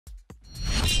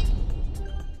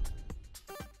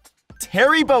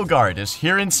Terry Bogard is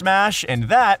here in Smash, and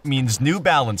that means new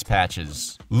balance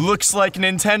patches. Looks like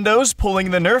Nintendo's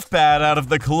pulling the Nerf pad out of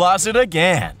the closet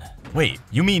again. Wait,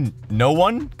 you mean no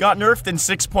one got nerfed in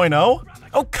 6.0?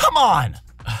 Oh, come on!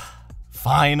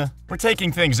 Fine, we're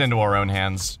taking things into our own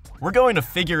hands. We're going to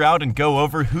figure out and go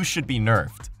over who should be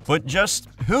nerfed, but just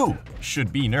who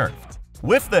should be nerfed.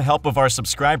 With the help of our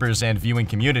subscribers and viewing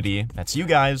community, that's you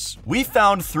guys, we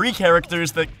found 3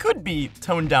 characters that could be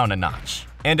toned down a notch.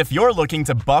 And if you're looking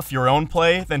to buff your own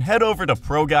play, then head over to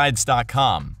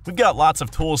ProGuides.com. We've got lots of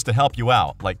tools to help you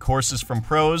out, like courses from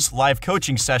pros, live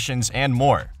coaching sessions, and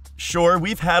more. Sure,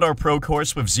 we've had our pro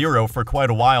course with Zero for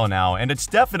quite a while now, and it's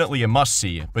definitely a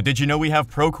must-see, but did you know we have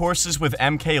pro courses with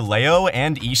MK Leo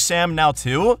and ESAM now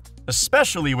too?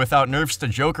 Especially without nerfs to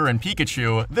Joker and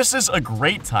Pikachu, this is a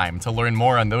great time to learn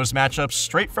more on those matchups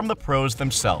straight from the pros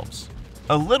themselves.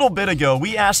 A little bit ago,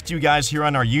 we asked you guys here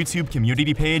on our YouTube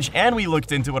community page, and we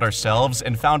looked into it ourselves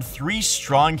and found 3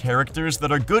 strong characters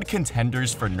that are good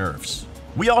contenders for nerfs.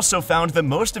 We also found that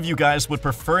most of you guys would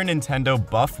prefer Nintendo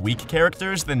buff weak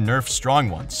characters than nerf strong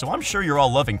ones, so I'm sure you're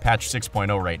all loving patch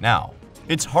 6.0 right now.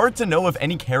 It's hard to know if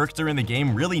any character in the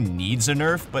game really needs a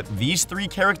nerf, but these 3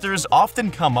 characters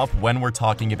often come up when we're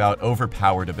talking about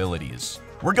overpowered abilities.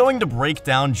 We're going to break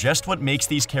down just what makes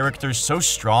these characters so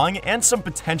strong and some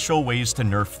potential ways to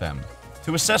nerf them.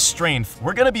 To assess strength,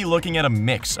 we're going to be looking at a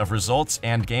mix of results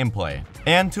and gameplay.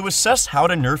 And to assess how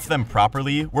to nerf them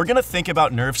properly, we're going to think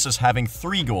about nerfs as having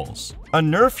 3 goals. A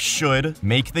nerf should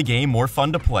make the game more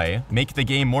fun to play, make the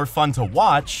game more fun to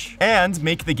watch, and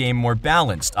make the game more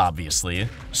balanced, obviously.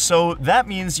 So that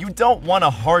means you don't want to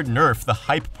hard nerf the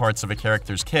hype parts of a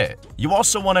character's kit. You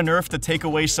also want a nerf to take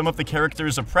away some of the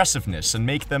character's oppressiveness and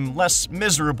make them less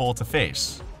miserable to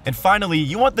face. And finally,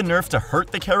 you want the nerf to hurt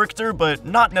the character, but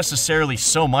not necessarily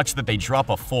so much that they drop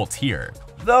a full tier.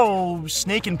 Though,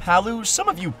 Snake and Palu, some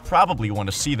of you probably want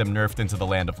to see them nerfed into the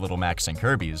land of Little Macs and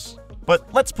Kirby's.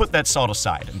 But let's put that salt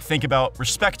aside and think about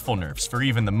respectful nerfs for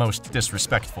even the most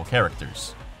disrespectful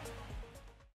characters.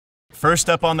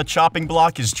 First up on the chopping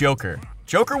block is Joker.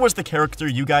 Joker was the character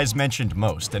you guys mentioned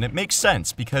most, and it makes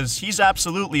sense because he's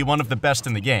absolutely one of the best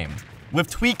in the game. With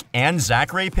Tweak and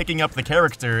Zachary picking up the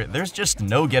character, there's just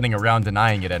no getting around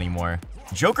denying it anymore.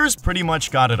 Joker's pretty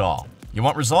much got it all. You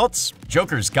want results?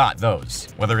 Joker's got those.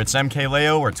 Whether it's MK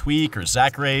Leo or Tweak or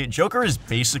Zachary, Joker is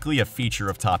basically a feature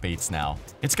of top 8s now.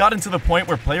 It's gotten to the point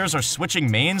where players are switching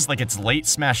mains like it's late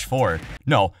Smash 4.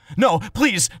 No,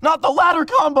 please, not the ladder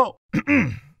combo!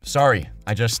 Sorry,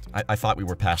 I thought we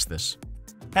were past this.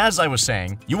 As I was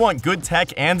saying, you want good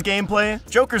tech and gameplay?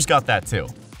 Joker's got that too.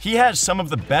 He has some of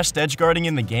the best edgeguarding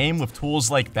in the game with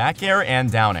tools like back air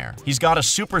and down air. He's got a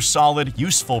super solid,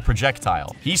 useful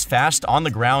projectile. He's fast on the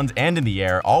ground and in the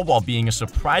air, all while being a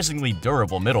surprisingly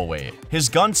durable middleweight. His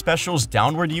gun special's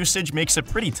downward usage makes it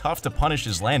pretty tough to punish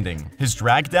his landing. His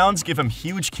drag downs give him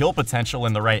huge kill potential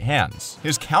in the right hands.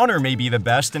 His counter may be the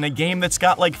best in a game that's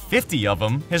got like 50 of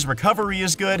them. His recovery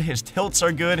is good, his tilts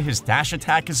are good, his dash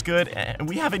attack is good, and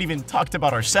we haven't even talked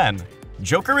about our Sen.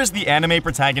 Joker is the anime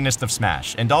protagonist of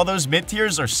Smash, and all those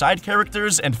mid-tiers are side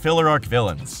characters and filler arc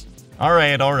villains.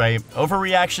 Alright,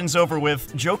 overreaction's over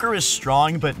with. Joker is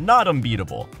strong, but not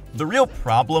unbeatable. The real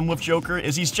problem with Joker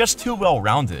is he's just too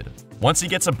well-rounded. Once he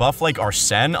gets a buff like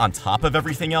Arsene on top of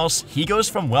everything else, he goes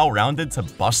from well-rounded to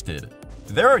busted.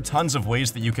 There are tons of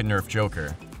ways that you can nerf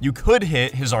Joker. You could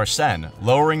hit his Arsene,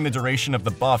 lowering the duration of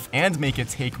the buff and make it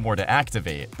take more to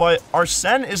activate. But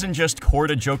Arsene isn't just core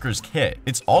to Joker's kit,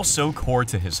 it's also core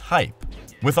to his hype.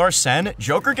 With Arsene,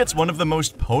 Joker gets one of the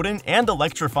most potent and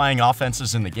electrifying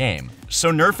offenses in the game.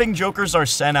 So nerfing Joker's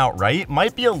Arsene outright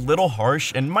might be a little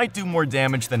harsh and might do more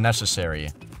damage than necessary.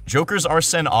 Joker's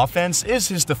Arsene offense is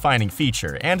his defining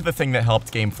feature, and the thing that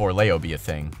helped Game 4 Leo be a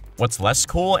thing. What's less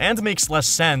cool and makes less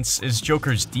sense is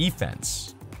Joker's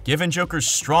defense. Given Joker's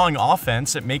strong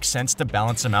offense, it makes sense to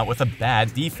balance him out with a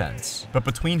bad defense. But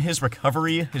between his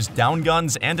recovery, his down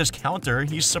guns, and his counter,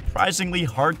 he's surprisingly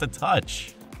hard to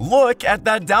touch. Look at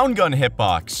that down gun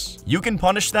hitbox! You can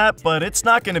punish that, but it's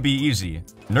not going to be easy.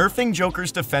 Nerfing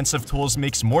Joker's defensive tools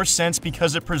makes more sense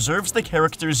because it preserves the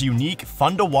character's unique,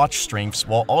 fun-to-watch strengths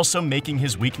while also making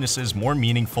his weaknesses more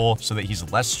meaningful so that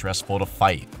he's less stressful to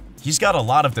fight. He's got a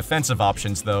lot of defensive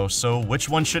options though, so which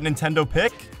one should Nintendo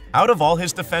pick? Out of all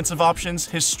his defensive options,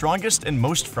 his strongest and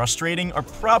most frustrating are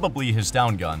probably his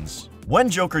down guns. When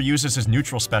Joker uses his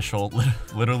neutral special,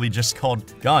 literally just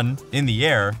called gun, in the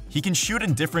air, he can shoot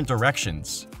in different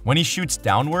directions. When he shoots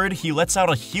downward, he lets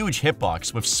out a huge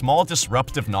hitbox with small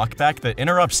disruptive knockback that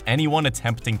interrupts anyone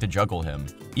attempting to juggle him.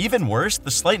 Even worse,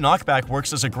 the slight knockback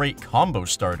works as a great combo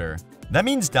starter. That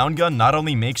means down gun not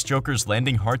only makes Joker's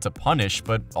landing hard to punish,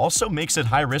 but also makes it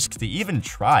high risk to even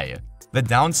try. The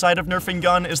downside of nerfing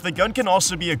gun is the gun can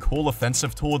also be a cool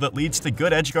offensive tool that leads to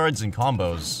good edgeguards and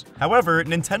combos. However,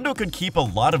 Nintendo could keep a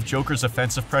lot of Joker's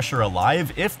offensive pressure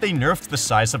alive if they nerfed the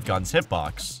size of gun's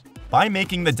hitbox. By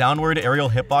making the downward aerial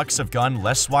hitbox of gun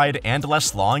less wide and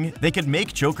less long, they could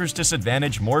make Joker's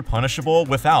disadvantage more punishable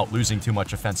without losing too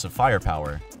much offensive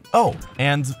firepower. Oh,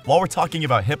 and while we're talking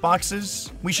about hitboxes,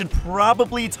 we should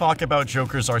probably talk about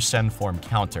Joker's Arsene form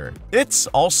counter. It's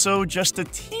also just a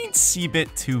teensy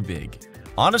bit too big.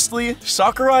 Honestly,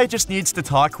 Sakurai just needs to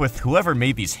talk with whoever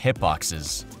made these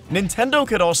hitboxes. Nintendo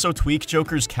could also tweak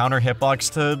Joker's counter hitbox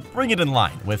to bring it in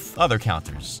line with other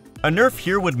counters. A nerf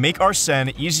here would make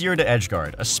Arsene easier to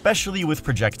edgeguard, especially with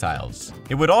projectiles.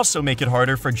 It would also make it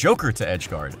harder for Joker to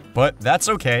edgeguard, but that's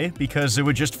okay, because it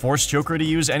would just force Joker to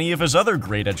use any of his other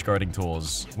great edgeguarding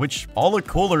tools, which all look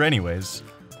cooler anyways.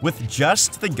 With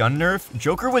just the gun nerf,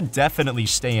 Joker would definitely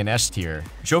stay in S tier.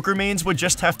 Joker mains would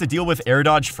just have to deal with air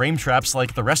dodge frame traps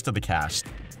like the rest of the cast.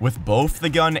 With both the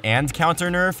gun and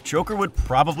counter nerf, Joker would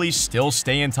probably still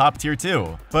stay in top tier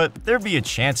too, but there'd be a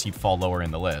chance he'd fall lower in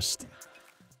the list.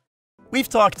 We've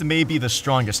talked maybe the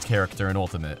strongest character in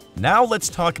Ultimate. Now let's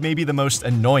talk maybe the most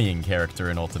annoying character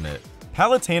in Ultimate.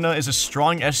 Palutena is a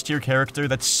strong S-tier character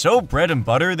that's so bread and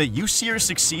butter that you see her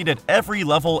succeed at every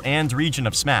level and region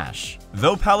of Smash.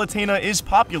 Though Palutena is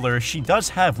popular, she does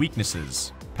have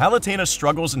weaknesses. Palutena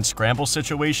struggles in scramble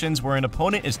situations where an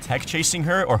opponent is tech chasing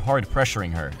her or hard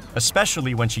pressuring her,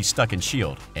 especially when she's stuck in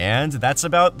shield. And that's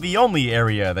about the only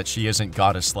area that she isn't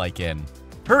goddess-like in.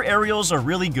 Her aerials are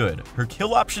really good, her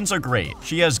kill options are great,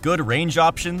 she has good range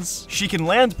options, she can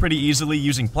land pretty easily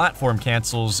using platform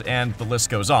cancels, and the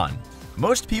list goes on.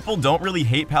 Most people don't really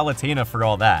hate Palutena for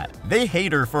all that. They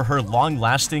hate her for her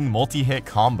long-lasting multi-hit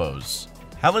combos.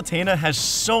 Palutena has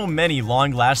so many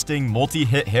long-lasting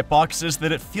multi-hit hitboxes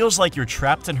that it feels like you're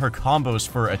trapped in her combos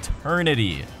for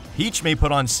eternity. Peach may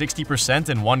put on 60%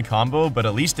 in one combo, but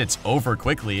at least it's over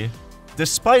quickly.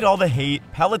 Despite all the hate,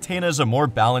 Palutena is a more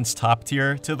balanced top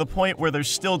tier, to the point where there's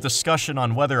still discussion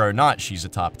on whether or not she's a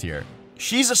top tier.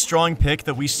 She's a strong pick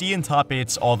that we see in top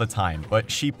 8s all the time, but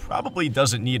she probably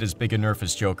doesn't need as big a nerf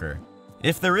as Joker.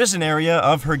 If there is an area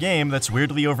of her game that's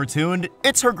weirdly overtuned,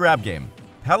 it's her grab game.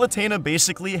 Palutena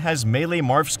basically has melee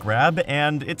Marth's grab,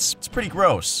 and it's pretty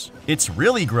gross. It's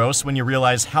really gross when you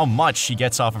realize how much she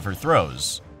gets off of her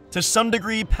throws. To some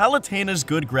degree, Palutena's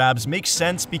good grabs make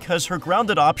sense because her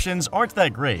grounded options aren't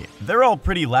that great. They're all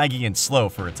pretty laggy and slow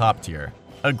for a top tier.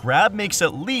 A grab makes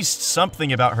at least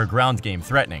something about her ground game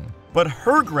threatening. But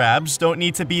her grabs don't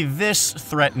need to be this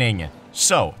threatening.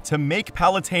 So, to make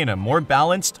Palutena more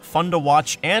balanced, fun to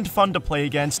watch, and fun to play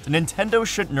against, Nintendo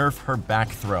should nerf her back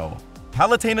throw.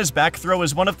 Palutena's back throw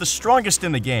is one of the strongest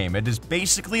in the game. It is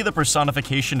basically the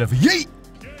personification of yeet!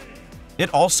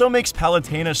 It also makes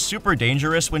Palutena super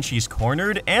dangerous when she's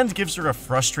cornered and gives her a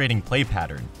frustrating play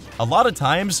pattern. A lot of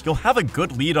times, you'll have a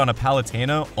good lead on a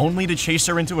Palutena only to chase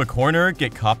her into a corner,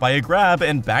 get caught by a grab,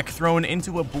 and back thrown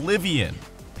into oblivion.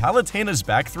 Palutena's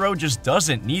back throw just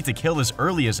doesn't need to kill as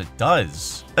early as it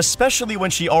does, especially when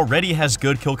she already has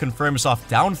good kill confirms off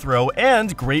down throw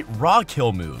and great raw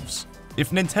kill moves.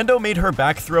 If Nintendo made her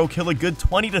back throw kill a good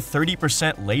 20 to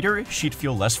 30% later, she'd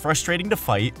feel less frustrating to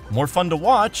fight, more fun to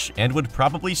watch, and would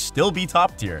probably still be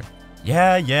top tier.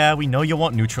 Yeah, we know you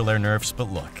want neutral air nerfs,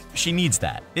 but look, she needs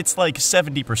that. It's like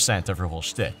 70% of her whole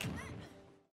shtick.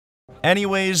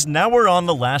 Anyways, now we're on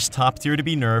the last top tier to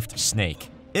be nerfed, Snake.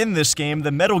 In this game,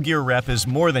 the Metal Gear rep is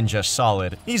more than just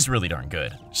solid, he's really darn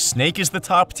good. Snake is the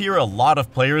top tier a lot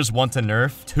of players want to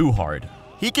nerf too hard.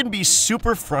 He can be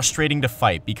super frustrating to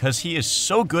fight because he is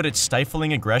so good at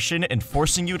stifling aggression and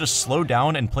forcing you to slow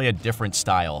down and play a different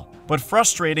style. But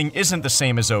frustrating isn't the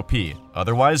same as OP,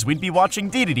 otherwise we'd be watching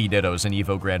DDD Dittos in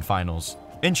EVO Grand Finals.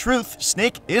 In truth,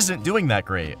 Snake isn't doing that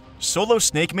great. Solo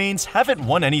Snake mains haven't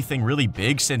won anything really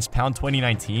big since Pound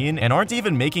 2019 and aren't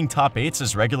even making top 8s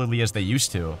as regularly as they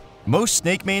used to. Most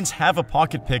Snake mains have a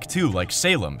pocket pick too, like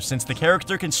Salem, since the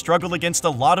character can struggle against a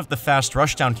lot of the fast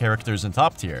rushdown characters in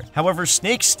top tier. However,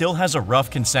 Snake still has a rough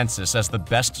consensus as the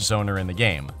best zoner in the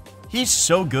game. He's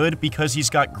so good because he's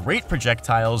got great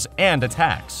projectiles and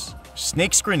attacks.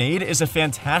 Snake's grenade is a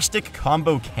fantastic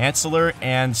combo canceller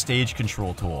and stage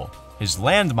control tool. His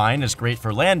landmine is great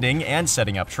for landing and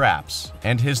setting up traps,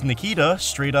 and his Nikita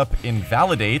straight up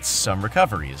invalidates some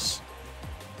recoveries.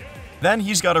 Then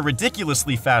he's got a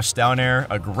ridiculously fast down air,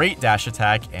 a great dash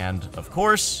attack, and, of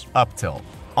course, up tilt.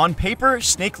 On paper,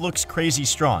 Snake looks crazy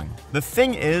strong. The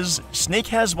thing is, Snake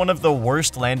has one of the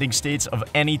worst landing states of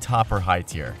any top or high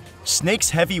tier. Snake's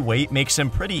heavy weight makes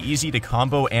him pretty easy to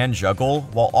combo and juggle,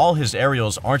 while all his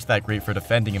aerials aren't that great for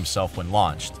defending himself when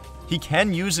launched. He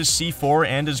can use his C4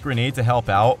 and his grenade to help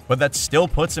out, but that still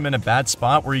puts him in a bad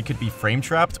spot where he could be frame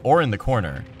trapped or in the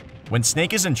corner. When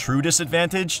Snake is in true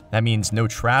disadvantage, that means no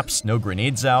traps, no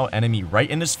grenades out, enemy right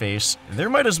in his face, there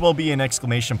might as well be an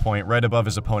exclamation point right above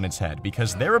his opponent's head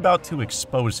because they're about to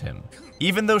expose him.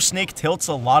 Even though Snake tilts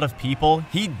a lot of people,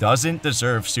 he doesn't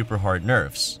deserve super hard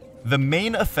nerfs. The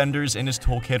main offenders in his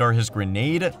toolkit are his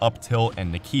grenade, up tilt,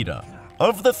 and Nikita.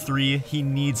 Of the three, he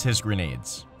needs his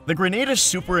grenades. The grenade is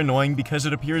super annoying because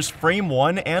it appears frame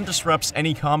 1 and disrupts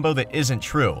any combo that isn't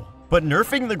true. But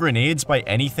nerfing the grenades by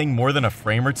anything more than a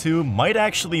frame or two might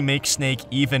actually make Snake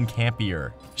even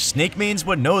campier. Snake mains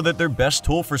would know that their best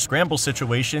tool for scramble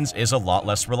situations is a lot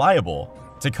less reliable.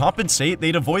 To compensate,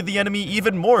 they'd avoid the enemy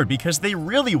even more because they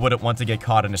really wouldn't want to get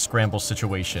caught in a scramble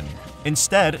situation.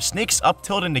 Instead, Snake's up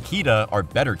tilt and Nikita are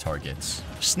better targets.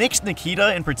 Snake's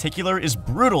Nikita in particular is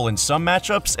brutal in some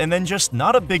matchups and then just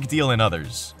not a big deal in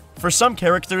others. For some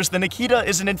characters, the Nikita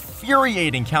is an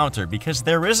infuriating counter because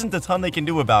there isn't a ton they can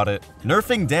do about it.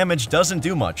 Nerfing damage doesn't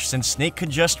do much since Snake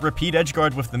could just repeat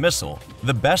edgeguard with the missile.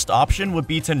 The best option would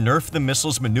be to nerf the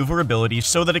missile's maneuverability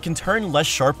so that it can turn less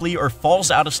sharply or falls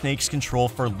out of Snake's control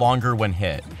for longer when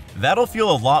hit. That'll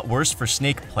feel a lot worse for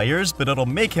Snake players, but it'll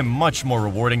make him much more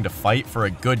rewarding to fight for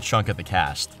a good chunk of the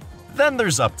cast. Then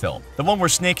there's up tilt, the one where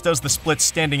Snake does the split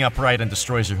standing upright and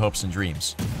destroys your hopes and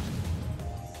dreams.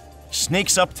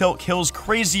 Snake's up tilt kills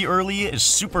crazy early, is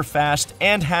super fast,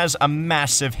 and has a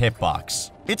massive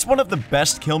hitbox. It's one of the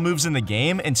best kill moves in the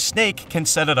game, and Snake can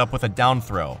set it up with a down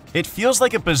throw. It feels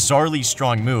like a bizarrely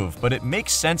strong move, but it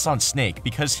makes sense on Snake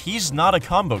because he's not a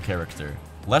combo character.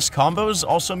 Less combos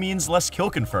also means less kill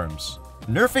confirms.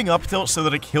 Nerfing up tilt so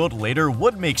that it killed later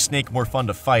would make Snake more fun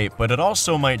to fight, but it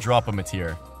also might drop him a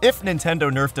tier. If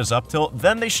Nintendo nerfed his up tilt,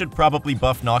 then they should probably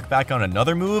buff knockback on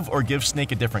another move or give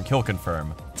Snake a different kill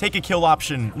confirm. Take a kill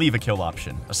option, leave a kill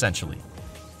option, essentially.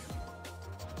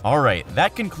 Alright,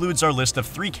 that concludes our list of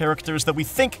 3 characters that we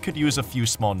think could use a few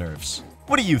small nerfs.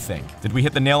 What do you think? Did we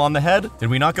hit the nail on the head? Did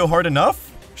we not go hard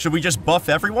enough? Should we just buff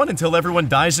everyone until everyone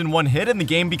dies in one hit and the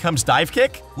game becomes dive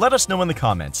kick? Let us know in the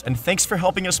comments, and thanks for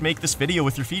helping us make this video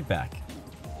with your feedback.